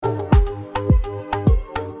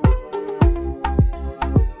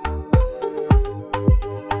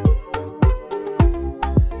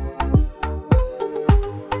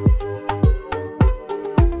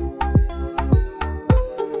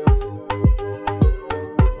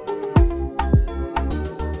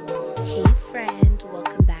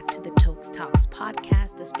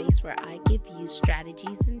podcast where I give you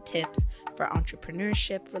strategies and tips for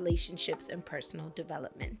entrepreneurship, relationships, and personal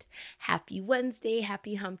development. Happy Wednesday,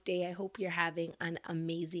 happy hump day. I hope you're having an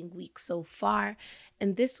amazing week so far.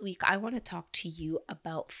 And this week, I want to talk to you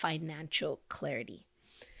about financial clarity.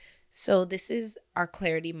 So this is our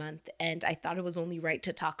clarity month, and I thought it was only right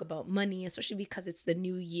to talk about money, especially because it's the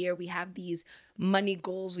new year. We have these money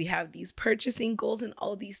goals, we have these purchasing goals, and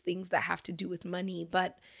all these things that have to do with money.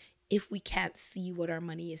 But if we can't see what our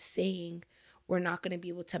money is saying, we're not going to be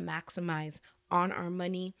able to maximize on our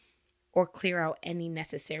money or clear out any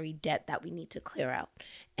necessary debt that we need to clear out.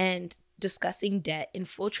 And discussing debt in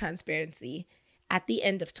full transparency, at the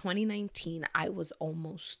end of 2019, I was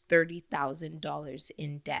almost $30,000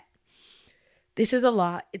 in debt. This is a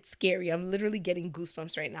lot. It's scary. I'm literally getting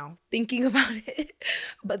goosebumps right now thinking about it.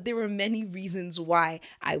 But there were many reasons why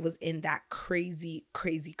I was in that crazy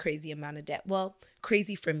amount of debt. Well,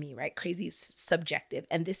 crazy for me, right? Crazy is subjective.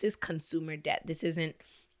 And this is consumer debt. This isn't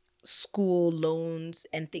school loans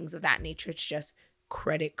and things of that nature. It's just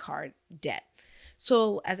credit card debt.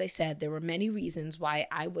 So as I said, there were many reasons why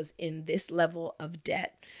I was in this level of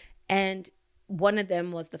debt. And one of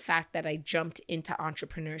them was the fact that I jumped into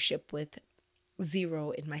entrepreneurship with zero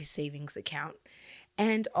in my savings account.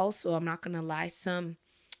 And also, I'm not going to lie, some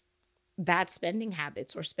bad spending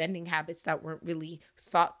habits or spending habits that weren't really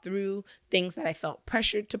thought through, things that I felt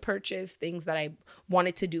pressured to purchase, things that I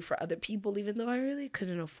wanted to do for other people, even though I really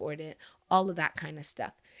couldn't afford it, all of that kind of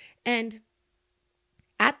stuff. And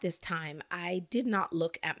at this time, I did not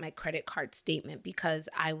look at my credit card statement because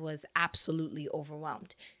I was absolutely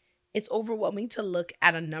overwhelmed. It's overwhelming to look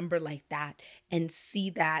at a number like that and see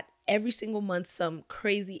that every single month some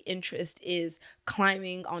crazy interest is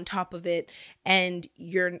climbing on top of it and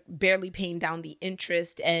you're barely paying down the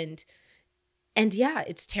interest. And yeah,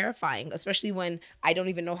 it's terrifying, especially when I don't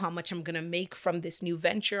even know how much I'm going to make from this new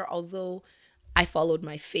venture, although I followed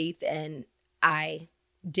my faith and I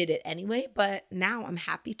did it anyway. But now I'm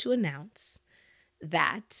happy to announce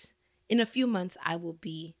that in a few months, I will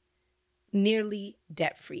be nearly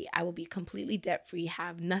debt-free. I will be completely debt-free,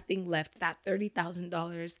 have nothing left. That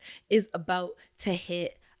 $30,000 is about to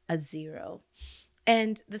hit a zero.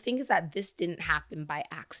 And the thing is that this didn't happen by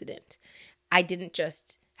accident. I didn't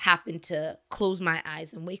just happen to close my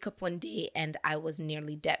eyes and wake up one day and I was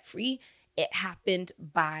nearly debt-free. It happened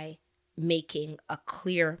by making a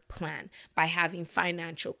clear plan, by having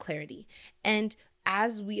financial clarity. And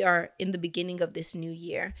as we are in the beginning of this new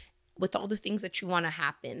year, with all the things that you want to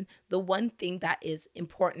happen, the one thing that is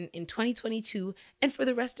important in 2022 and for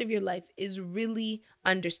the rest of your life is really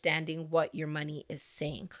understanding what your money is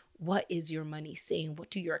saying. What is your money saying? What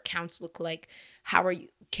do your accounts look like?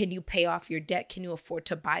 Can you pay off your debt? Can you afford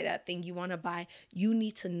to buy that thing you want to buy? You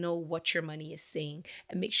need to know what your money is saying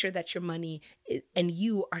and make sure that your money and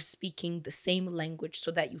you are speaking the same language so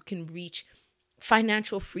that you can reach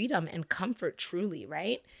financial freedom and comfort truly,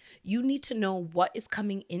 right? You need to know what is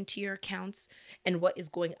coming into your accounts and what is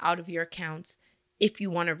going out of your accounts if you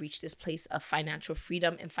want to reach this place of financial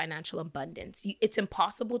freedom and financial abundance. It's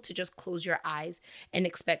impossible to just close your eyes and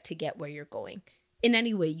expect to get where you're going. In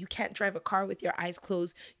any way, you can't drive a car with your eyes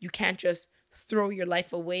closed. You can't just throw your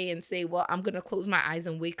life away and say, well, I'm going to close my eyes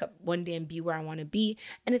and wake up one day and be where I want to be.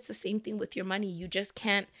 And it's the same thing with your money. You just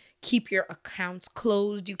can't keep your accounts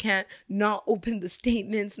closed. You can't not open the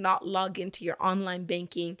statements, not log into your online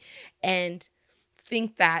banking and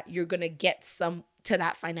think that you're going to get to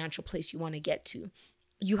that financial place you want to get to.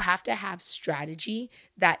 You have to have strategy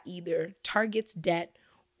that either targets debt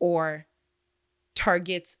or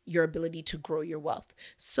targets your ability to grow your wealth.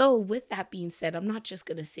 So with that being said, I'm not just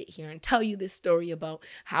going to sit here and tell you this story about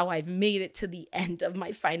how I've made it to the end of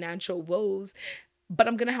my financial woes, but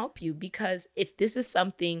I'm going to help you, because if this is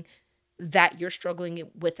something that you're struggling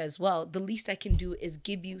with as well, the least I can do is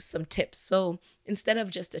give you some tips. So instead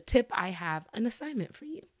of just a tip, I have an assignment for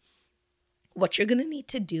you. What you're going to need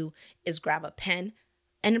to do is grab a pen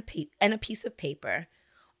and a piece of paper.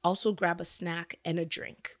 Also grab a snack and a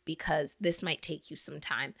drink, because this might take you some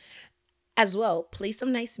time. As well, play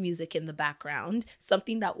some nice music in the background,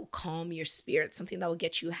 something that will calm your spirit, something that will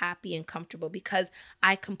get you happy and comfortable, because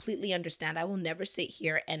I completely understand. I will never sit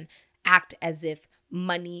here and act as if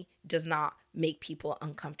money does not make people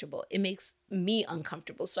uncomfortable. It makes me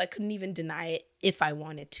uncomfortable, so I couldn't even deny it if I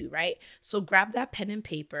wanted to, right? So grab that pen and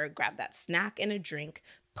paper, grab that snack and a drink,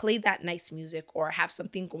 play that nice music or have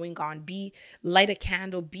something going on, light a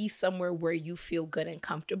candle, be somewhere where you feel good and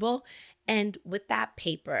comfortable. And with that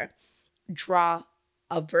paper, draw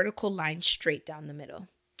a vertical line straight down the middle.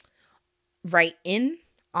 Write in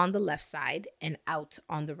on the left side and out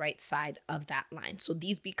on the right side of that line. So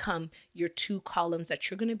these become your two columns that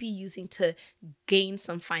you're going to be using to gain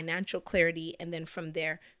some financial clarity, and then from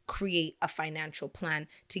there, create a financial plan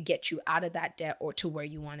to get you out of that debt or to where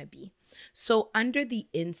you want to be. So under the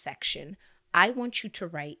in section, I want you to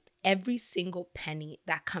write every single penny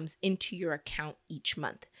that comes into your account each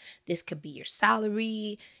month. This could be your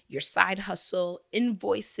salary, your side hustle,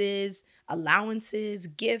 invoices, allowances,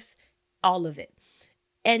 gifts, all of it.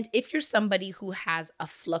 And if you're somebody who has a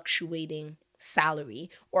fluctuating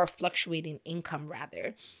salary or a fluctuating income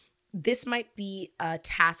rather, this might be a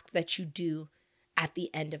task that you do at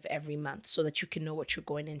the end of every month so that you can know what you're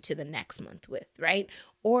going into the next month with, right?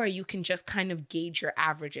 Or you can just kind of gauge your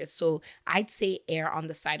averages. So I'd say err on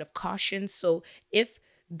the side of caution. So if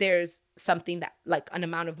there's something that like an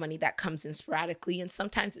amount of money that comes in sporadically, and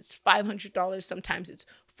sometimes it's $500, sometimes it's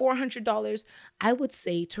 $400, I would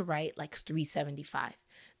say to write like $375.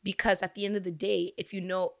 Because at the end of the day, if you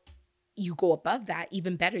know you go above that,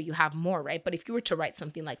 even better, you have more, right? But if you were to write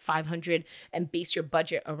something like 500 and base your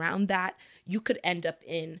budget around that, you could end up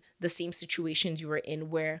in the same situations you were in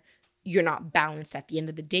where you're not balanced at the end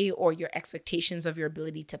of the day, or your expectations of your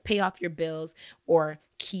ability to pay off your bills or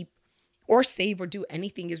keep or save or do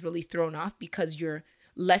anything is really thrown off because your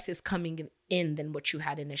less is coming in than what you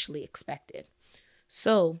had initially expected.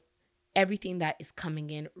 So everything that is coming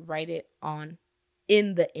in, write it on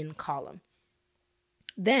in the in column.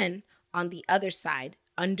 Then on the other side,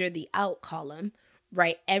 under the out column,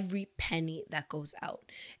 write every penny that goes out.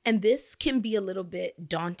 And this can be a little bit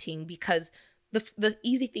daunting because the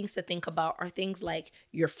easy things to think about are things like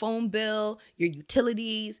your phone bill, your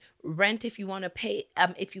utilities, rent if you want to pay,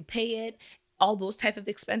 if you pay it, all those type of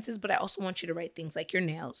expenses. But I also want you to write things like your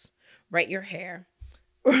nails, write your hair,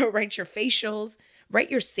 write your facials, write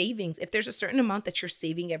your savings. If there's a certain amount that you're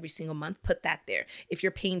saving every single month, put that there. If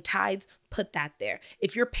you're paying tithes, put that there.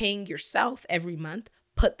 If you're paying yourself every month,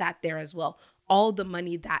 put that there as well. All the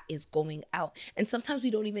money that is going out. And sometimes we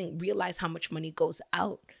don't even realize how much money goes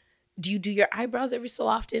out. Do you do your eyebrows every so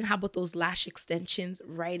often? How about those lash extensions?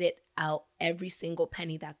 Write it out, every single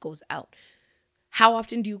penny that goes out. How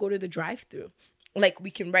often do you go to the drive-thru? Like, we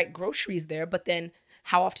can write groceries there, but then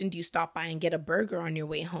how often do you stop by and get a burger on your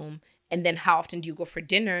way home? And then how often do you go for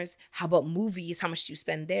dinners? How about movies? How much do you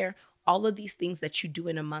spend there? All of these things that you do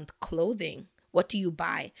in a month. Clothing. What do you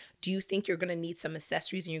buy? Do you think you're going to need some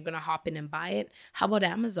accessories and you're going to hop in and buy it? How about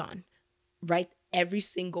Amazon? Write every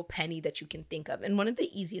single penny that you can think of. And one of the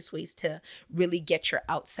easiest ways to really get your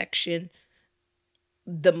out section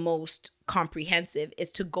the most comprehensive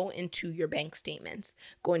is to go into your bank statements,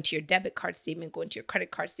 go into your debit card statement, go into your credit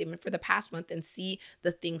card statement for the past month and see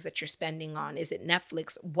the things that you're spending on. Is it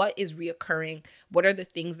Netflix? What is reoccurring? What are the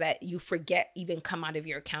things that you forget even come out of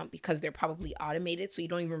your account because they're probably automated, so you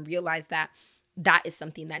don't even realize that that is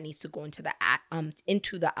something that needs to go into the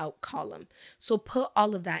out column. So put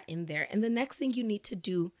all of that in there. And the next thing you need to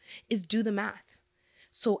do is do the math.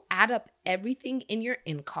 So add up everything in your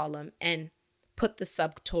in column and put the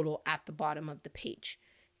subtotal at the bottom of the page.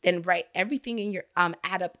 Then write everything in your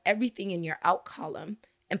add up everything in your out column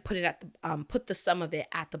and put it at the put the sum of it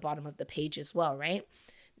at the bottom of the page as well, right?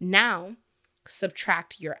 Now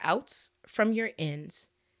subtract your outs from your ins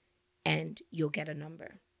and you'll get a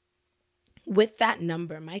number. With that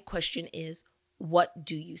number, my question is, what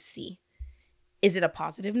do you see? Is it a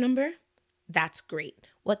positive number? That's great.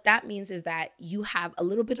 What that means is that you have a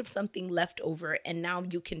little bit of something left over, and now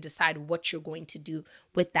you can decide what you're going to do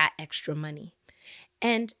with that extra money.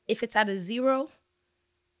 And if it's at a 0,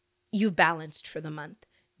 you've balanced for the month.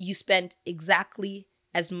 You spend exactly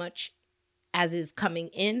as much as is coming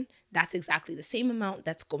in. That's exactly the same amount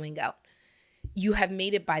that's going out. You have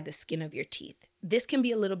made it by the skin of your teeth. This can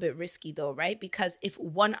be a little bit risky though, right? Because if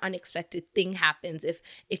one unexpected thing happens,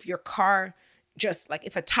 if your car just like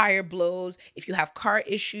if a tire blows, if you have car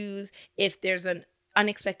issues, if there's an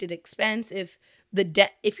unexpected expense, if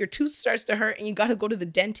your tooth starts to hurt and you got to go to the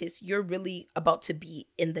dentist, you're really about to be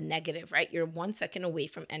in the negative, right? You're 1 second away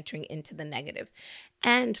from entering into the negative.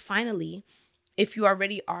 And finally, if you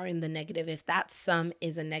already are in the negative, if that sum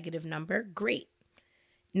is a negative number, great.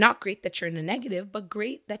 Not great that you're in a negative, but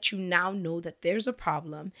great that you now know that there's a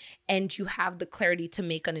problem and you have the clarity to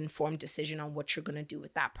make an informed decision on what you're going to do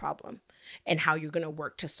with that problem and how you're going to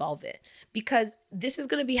work to solve it. Because this is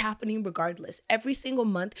going to be happening regardless. Every single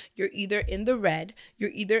month, you're either in the red,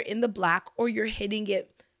 you're either in the black, or you're hitting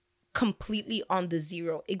it completely on the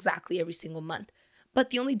 0 exactly every single month. But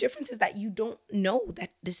the only difference is that you don't know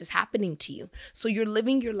that this is happening to you. So you're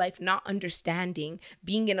living your life not understanding,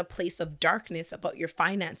 being in a place of darkness about your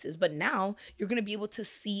finances. But now you're going to be able to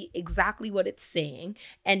see exactly what it's saying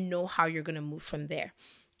and know how you're going to move from there.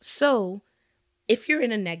 So if you're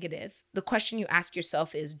in a negative, the question you ask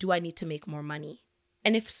yourself is, do I need to make more money?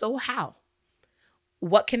 And if so, how?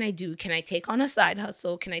 What can I do? Can I take on a side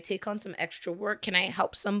hustle? Can I take on some extra work? Can I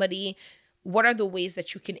help somebody? What are the ways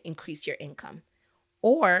that you can increase your income?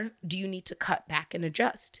 Or do you need to cut back and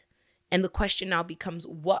adjust? And the question now becomes,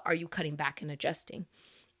 what are you cutting back and adjusting?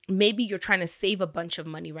 Maybe you're trying to save a bunch of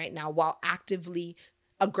money right now while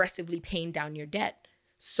aggressively paying down your debt.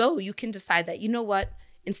 So you can decide that, you know what,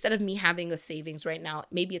 instead of me having a savings right now,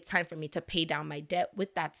 maybe it's time for me to pay down my debt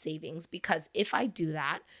with that savings, because if I do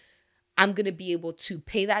that, I'm going to be able to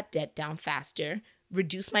pay that debt down faster,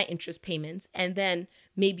 reduce my interest payments, and then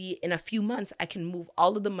maybe in a few months, I can move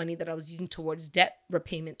all of the money that I was using towards debt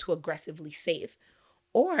repayment to aggressively save.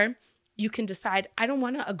 Or you can decide, I don't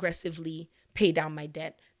want to aggressively pay down my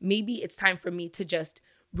debt. Maybe it's time for me to just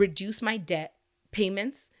reduce my debt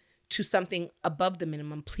payments to something above the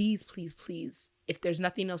minimum. Please, please, please. If there's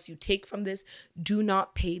nothing else you take from this, do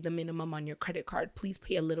not pay the minimum on your credit card. Please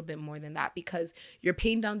pay a little bit more than that, because you're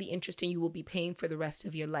paying down the interest and you will be paying for the rest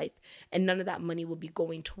of your life. And none of that money will be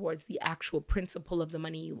going towards the actual principal of the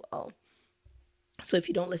money you owe. So if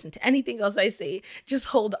you don't listen to anything else I say, just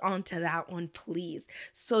hold on to that one, please.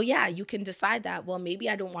 So yeah, you can decide that, well, maybe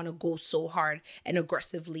I don't want to go so hard and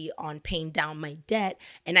aggressively on paying down my debt,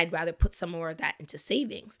 and I'd rather put some more of that into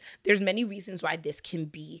savings. There's many reasons why this can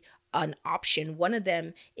be an option. One of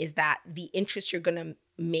them is that the interest you're going to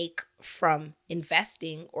make from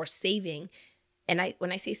investing or saving, and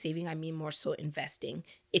when I say saving, I mean more so investing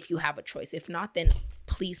if you have a choice. If not, then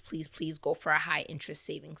please, please, please go for a high interest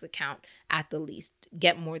savings account at the least.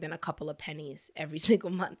 Get more than a couple of pennies every single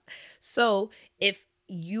month. So if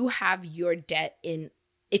you have your debt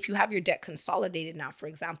consolidated now, for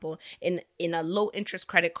example, in a low interest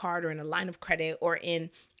credit card or in a line of credit or in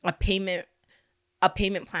a payment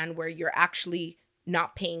plan where you're actually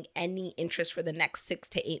not paying any interest for the next 6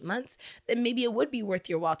 to 8 months, then maybe it would be worth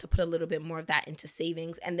your while to put a little bit more of that into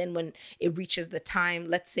savings. And then when it reaches the time,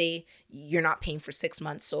 let's say you're not paying for 6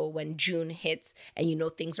 months. So when June hits and you know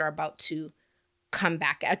things are about to come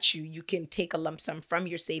back at you, you can take a lump sum from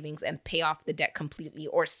your savings and pay off the debt completely,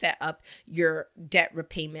 or set up your debt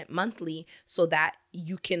repayment monthly so that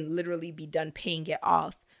you can literally be done paying it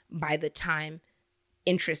off by the time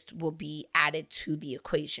interest will be added to the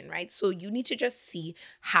equation, right? So you need to just see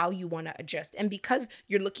how you want to adjust. And because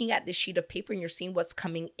you're looking at this sheet of paper and you're seeing what's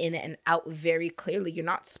coming in and out very clearly, you're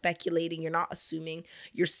not speculating, you're not assuming,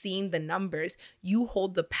 you're seeing the numbers, you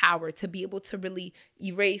hold the power to be able to really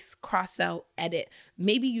erase, cross out, edit.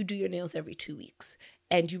 Maybe you do your nails every 2 weeks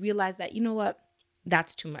and you realize that, you know what?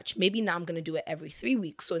 That's too much. Maybe now I'm going to do it every 3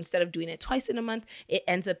 weeks. So instead of doing it twice in a month, it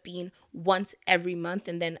ends up being once every month.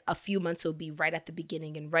 And then a few months will be right at the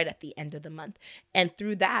beginning and right at the end of the month. And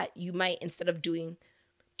through that, you might, instead of doing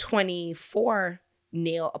 24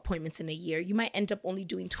 nail appointments in a year, you might end up only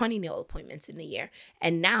doing 20 nail appointments in a year.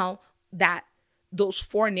 And now that those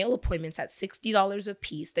 4 nail appointments at $60 a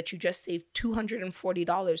piece that you just saved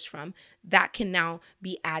 $240 from, that can now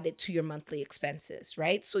be added to your monthly expenses,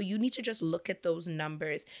 right? So you need to just look at those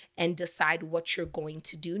numbers and decide what you're going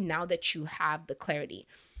to do now that you have the clarity.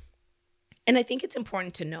 And I think it's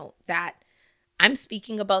important to note that I'm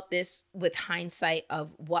speaking about this with hindsight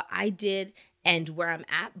of what I did and where I'm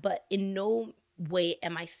at, but in no way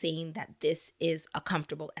am I saying that this is a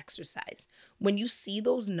comfortable exercise. When you see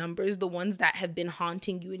those numbers, the ones that have been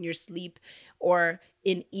haunting you in your sleep or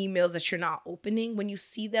in emails that you're not opening, when you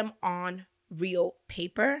see them on real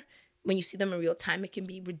paper, when you see them in real time, it can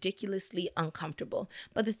be ridiculously uncomfortable.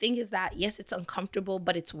 But the thing is that, yes, it's uncomfortable,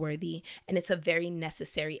 but it's worthy. And it's a very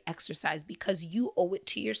necessary exercise because you owe it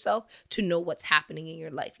to yourself to know what's happening in your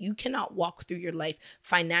life. You cannot walk through your life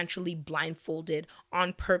financially blindfolded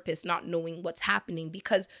on purpose, not knowing what's happening,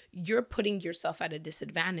 because you're putting yourself at a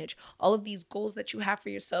disadvantage. All of these goals that you have for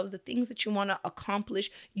yourselves, the things that you want to accomplish,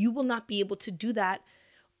 you will not be able to do that.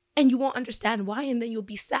 And you won't understand why, and then you'll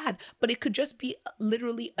be sad. But it could just be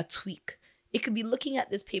literally a tweak. It could be looking at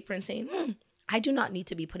this paper and saying, I do not need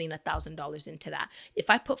to be putting $1,000 into that. If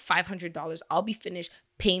I put $500, I'll be finished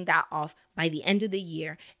paying that off by the end of the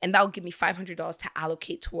year. And that'll give me $500 to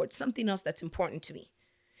allocate towards something else that's important to me.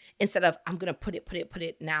 Instead of, I'm going to put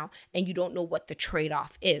it now, and you don't know what the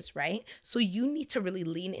trade-off is, right? So you need to really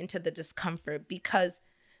lean into the discomfort, because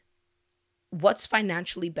what's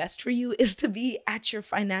financially best for you is to be at your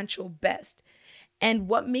financial best. And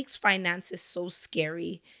what makes finances so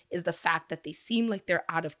scary is the fact that they seem like they're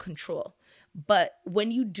out of control. But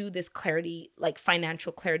when you do this clarity, like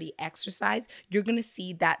financial clarity exercise, you're going to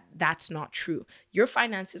see that that's not true. Your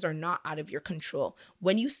finances are not out of your control.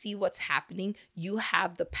 When you see what's happening, you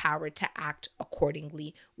have the power to act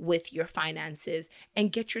accordingly with your finances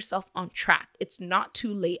and get yourself on track. It's not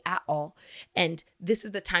too late at all. And this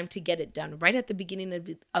is the time to get it done right at the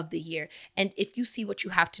beginning of the year. And if you see what you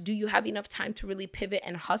have to do, you have enough time to really pivot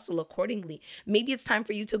and hustle accordingly. Maybe it's time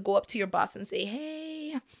for you to go up to your boss and say,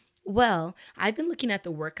 hey, well, I've been looking at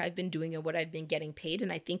the work I've been doing and what I've been getting paid,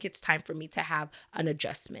 and I think it's time for me to have an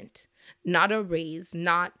adjustment, not a raise,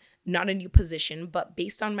 not a new position, but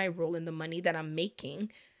based on my role and the money that I'm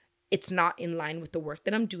making, it's not in line with the work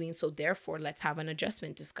that I'm doing. So therefore, let's have an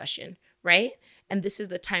adjustment discussion, right? And this is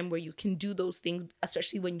the time where you can do those things,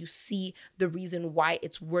 especially when you see the reason why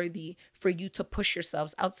it's worthy for you to push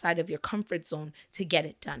yourselves outside of your comfort zone to get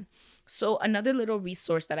it done. So another little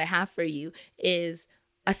resource that I have for you is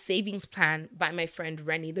a savings plan by my friend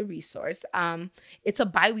Rennie the Resource. It's a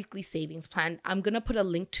bi-weekly savings plan. I'm going to put a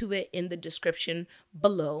link to it in the description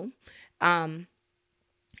below.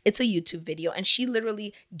 It's a YouTube video, and she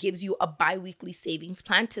literally gives you a bi-weekly savings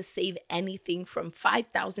plan to save anything from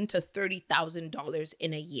 $5,000 to $30,000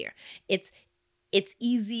 in a year. It's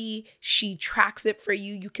easy. She tracks it for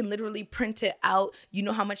you. You can literally print it out. You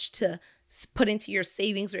know how much to put into your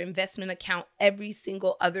savings or investment account every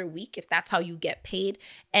single other week if that's how you get paid,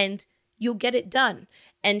 and you'll get it done.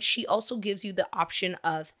 And she also gives you the option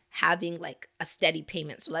of having like a steady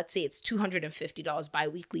payment. So let's say it's $250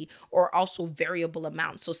 biweekly, or also variable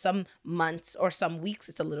amounts. So some months or some weeks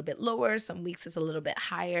it's a little bit lower, some weeks it's a little bit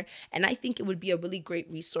higher. And I think it would be a really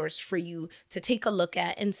great resource for you to take a look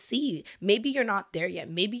at and see. Maybe you're not there yet.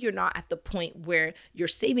 Maybe you're not at the point where you're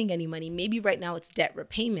saving any money. Maybe right now it's debt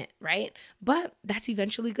repayment, right? But that's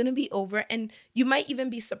eventually going to be over. And you might even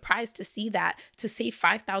be surprised to see that to save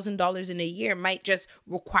 $5,000 in a year might just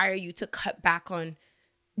require you to cut back on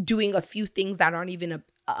doing a few things that aren't even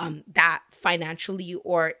that financially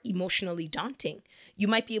or emotionally daunting. You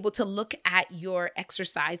might be able to look at your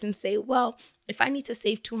exercise and say, well, if I need to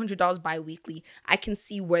save $200 bi-weekly, I can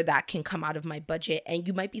see where that can come out of my budget. And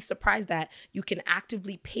you might be surprised that you can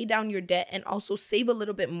actively pay down your debt and also save a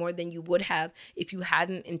little bit more than you would have if you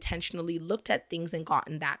hadn't intentionally looked at things and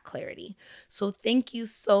gotten that clarity. So thank you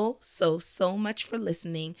so much for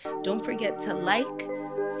listening. Don't forget to like,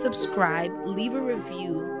 subscribe, leave a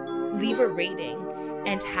review, leave a rating,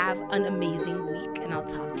 and have an amazing week. And I'll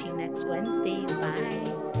talk to you next Wednesday.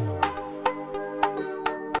 Bye.